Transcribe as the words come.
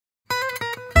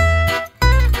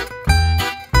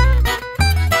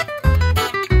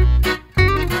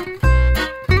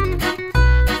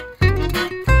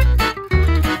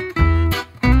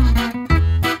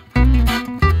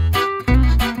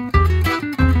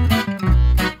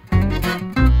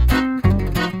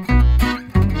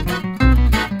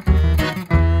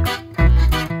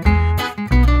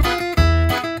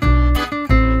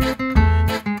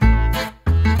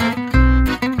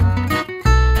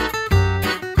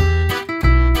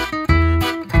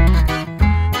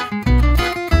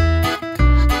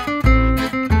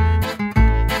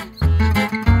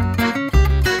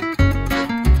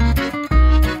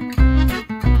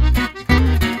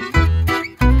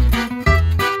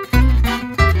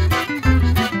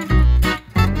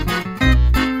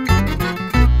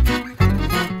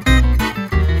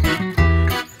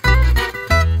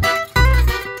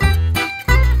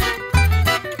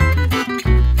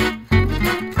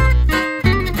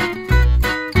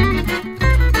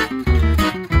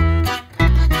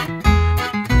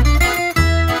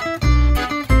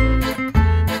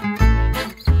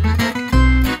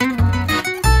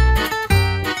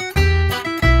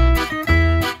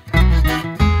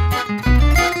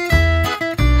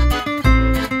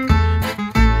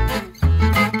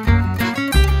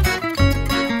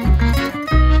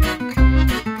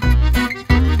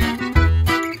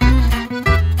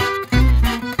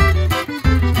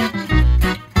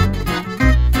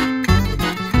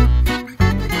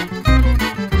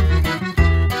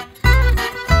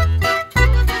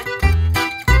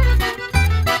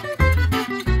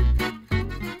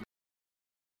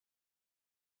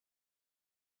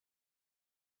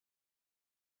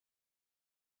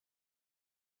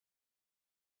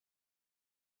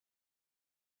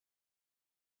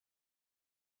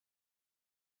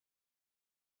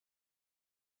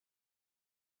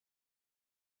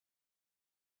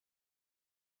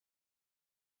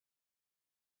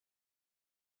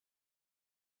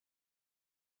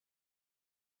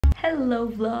Hello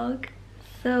vlog.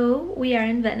 So we are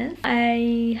in Venice.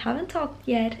 I haven't talked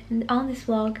yet on this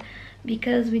vlog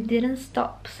because we didn't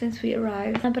stop since we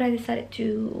arrived, but I decided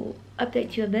to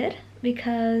update you a bit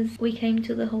because we came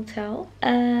to the hotel.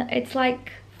 It's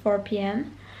like 4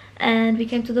 p.m. and we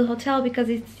came to the hotel because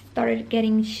it started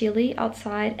getting chilly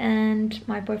outside and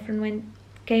my boyfriend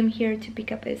came here to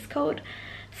pick up his coat.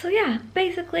 So yeah,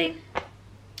 basically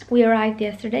we arrived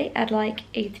yesterday at like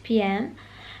 8 p.m.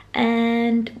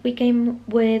 and we came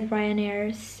with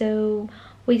Ryanair, so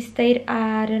we stayed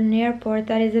at an airport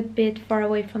that is a bit far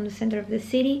away from the center of the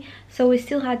city, so we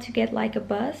still had to get like a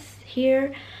bus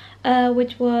here,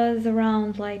 which was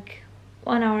around like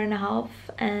 1 hour and a half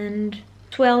and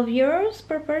 12 euros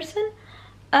per person.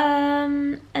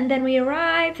 And then we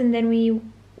arrived and then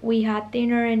we had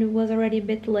dinner and it was already a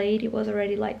bit late. It was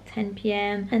already like 10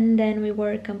 p.m. and then we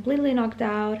were completely knocked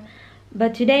out.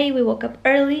 But today we woke up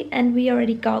early and we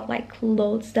already got like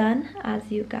loads done, as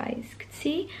you guys could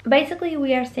see. Basically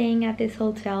we are staying at this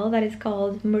hotel that is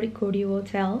called Mercurio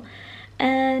Hotel,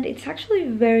 and it's actually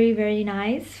very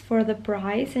nice for the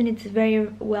price and it's very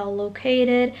well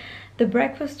located. The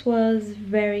breakfast was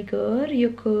very good.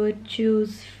 You could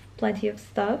choose plenty of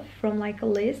stuff from like a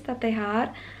list that they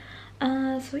had.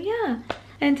 So yeah.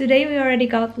 And today we already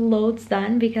got loads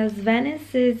done because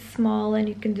Venice is small and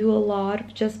you can do a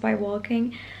lot just by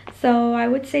walking. So I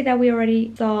would say that we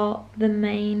already saw the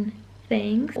main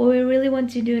things. What we really want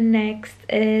to do next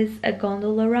is a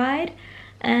gondola ride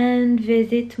and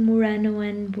visit Murano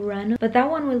and Burano. But that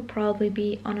one will probably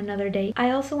be on another day. I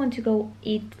also want to go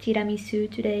eat tiramisu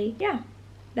today. Yeah,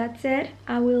 that's it.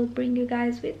 I will bring you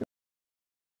guys with me.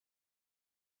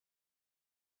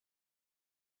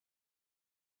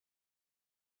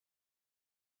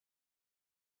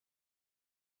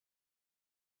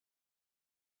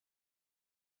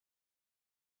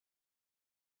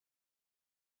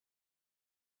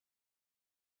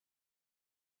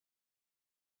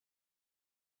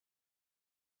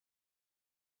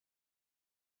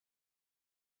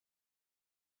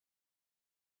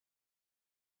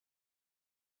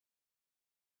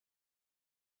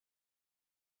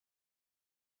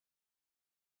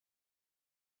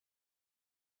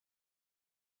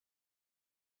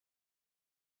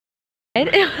 It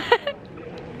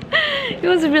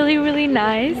was really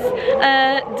nice.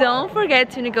 Don't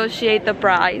forget to negotiate the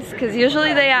price because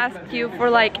usually they ask you for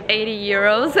like 80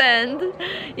 euros and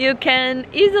you can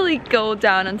easily go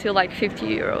down until like 50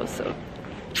 euros, so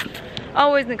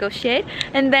always negotiate.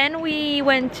 And then we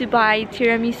went to buy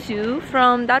tiramisu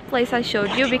from that place I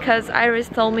showed you because Iris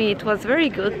told me it was very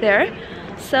good there,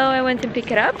 so I went to pick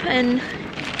it up and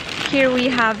here we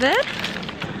have it.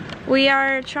 We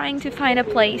are trying to find a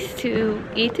place to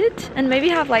eat it and maybe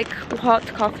have like hot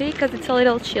coffee because it's a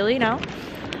little chilly now.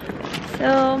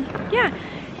 So yeah,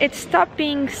 it stopped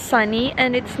being sunny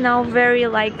and it's now very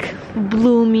like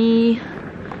bloomy,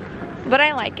 but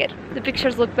I like it. The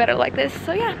pictures look better like this,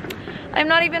 so yeah, I'm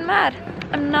not even mad.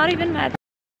 I'm not even mad.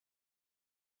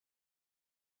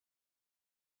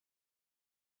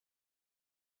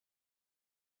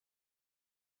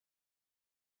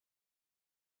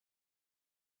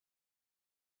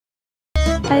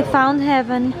 I found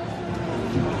heaven.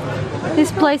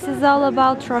 This place is all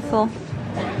about truffle.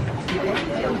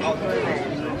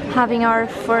 Having my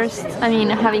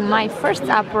first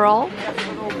Aperol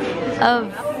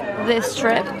of this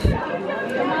trip.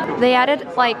 They added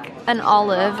like an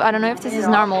olive. I don't know if this is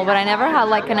normal, but I never had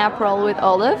like an Aperol with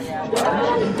olive.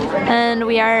 And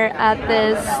we are at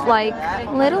this like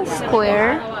little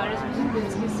square.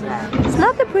 It's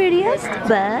not the prettiest,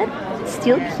 but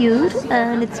still cute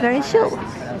and it's very chill.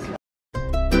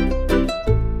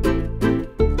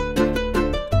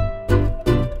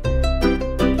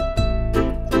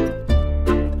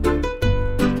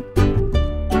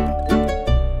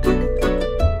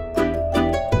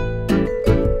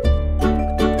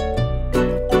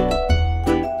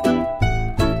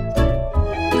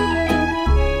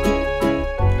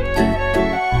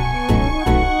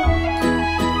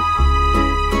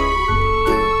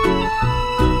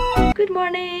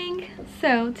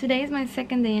 So today is my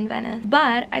second day in Venice,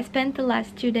 but I spent the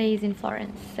last 2 days in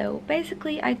Florence. So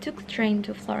basically I took the train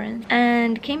to Florence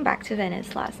and came back to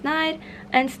Venice last night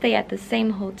and stayed at the same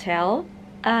hotel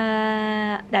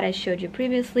that I showed you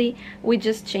previously. We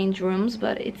just changed rooms,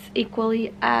 but it's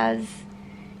equally as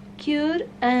cute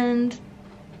and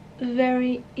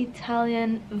very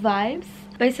Italian vibes.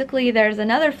 Basically there's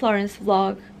another Florence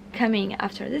vlog coming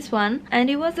after this one and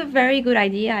it was a very good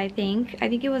idea. I think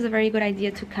it was a very good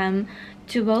idea to come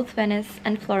to both Venice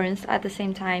and Florence at the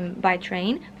same time by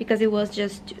train, because it was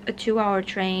just a 2-hour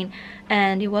train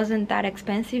and it wasn't that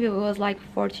expensive. It was like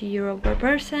 40 euro per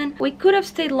person. We could have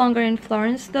stayed longer in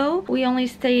Florence though. We only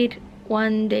stayed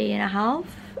 1 day and a half,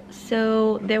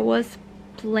 so there was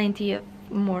plenty of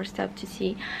more stuff to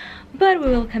see, but we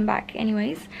will come back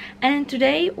anyways. And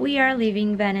today we are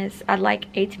leaving Venice at like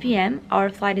 8 p.m. Our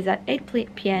flight is at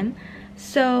 8 p.m.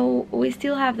 so we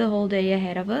still have the whole day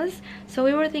ahead of us. So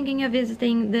we were thinking of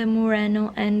visiting the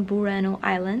Murano and Burano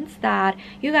islands that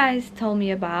you guys told me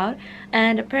about,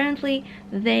 and apparently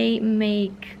they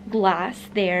make glass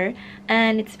there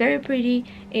and it's very pretty.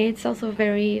 It's also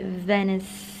very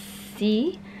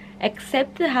Venice-y,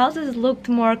 except the houses looked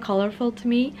more colorful to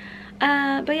me.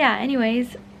 But yeah,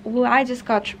 anyways, I just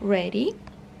got ready.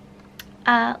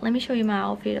 Let me show you my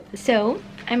outfit. So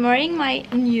I'm wearing my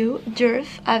new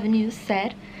Durf Avenue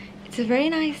set. It's a very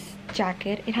nice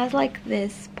jacket. It has like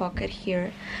this pocket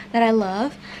here that I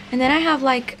love, and then I have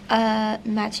like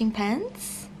matching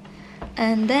pants,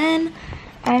 and then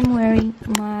I'm wearing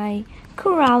my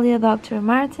Coralia Dr.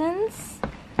 Martens.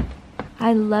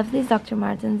 I love this Dr.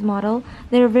 Martens model.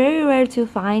 They're very rare to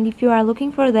find. If you are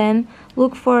looking for them,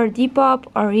 look for Depop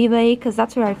or eBay, because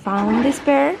that's where I found this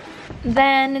pair.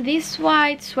 Then this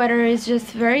white sweater is just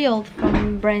very old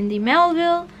from Brandy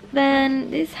Melville. Then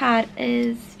this hat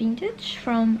is vintage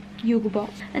from Hugo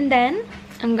Boss. And then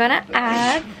I'm gonna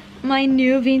add my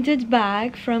new vintage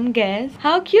bag from Guess.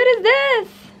 How cute is this?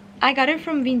 I got it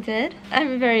from Vinted.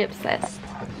 I'm very obsessed.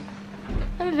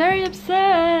 I'm very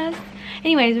obsessed.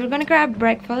 Anyways, we're gonna grab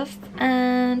breakfast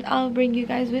and I'll bring you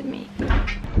guys with me.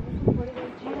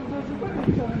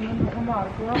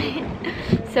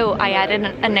 So I added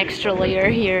an extra layer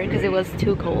here because it was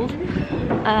too cold.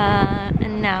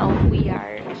 And now we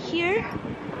are here.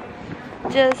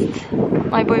 Just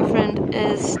my boyfriend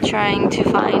is trying to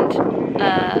find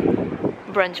a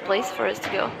brunch place for us to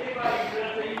go.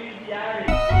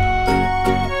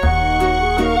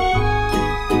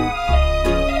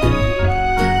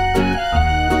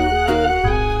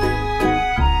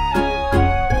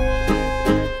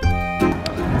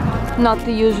 Not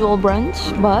the usual brunch,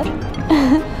 but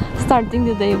starting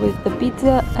the day with the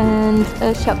pizza and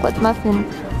a chocolate muffin.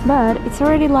 But it's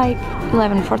already like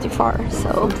 11:44,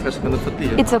 so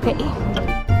it's okay.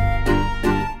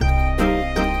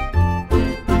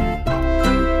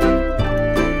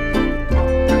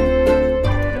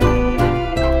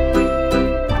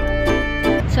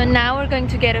 So now we're going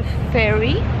to get a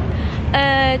ferry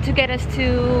to get us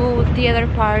to the other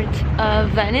part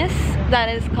of Venice that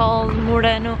is called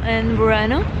Murano and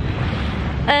Burano.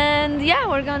 And yeah,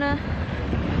 we're gonna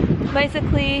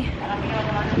basically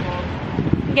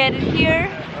get it here,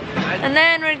 and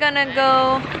then we're gonna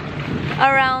go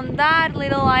around that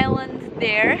little island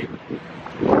there.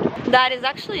 That is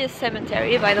actually a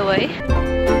cemetery, by the way.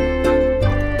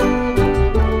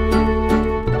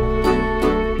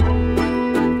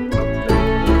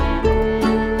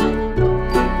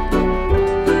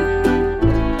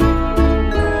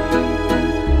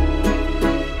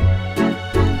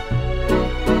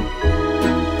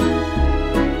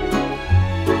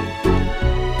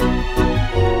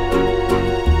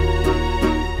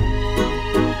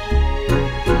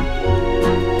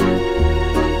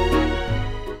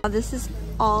 This is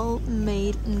all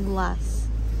made in glass.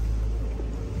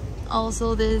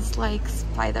 Also, there's like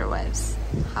spider webs.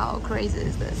 How crazy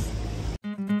is this?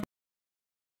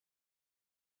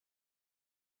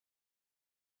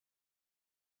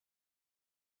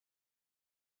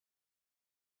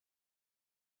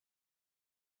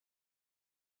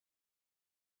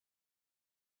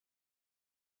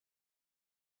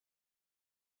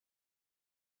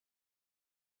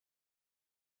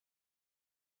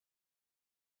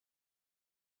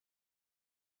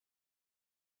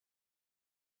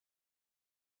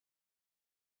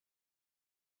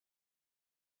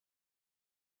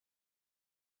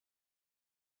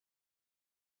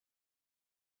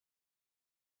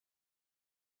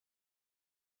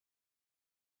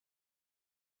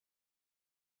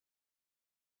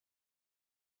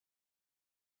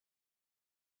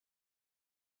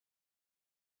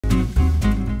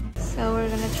 So we're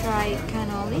gonna try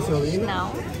cannoli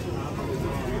now.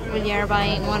 We are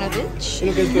buying one of each.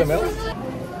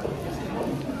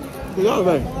 Cuidado,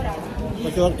 vai.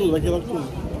 Vai quedar tudo, vai quedar tudo.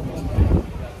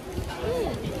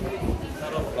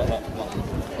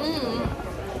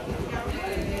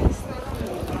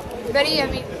 Very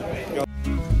yummy.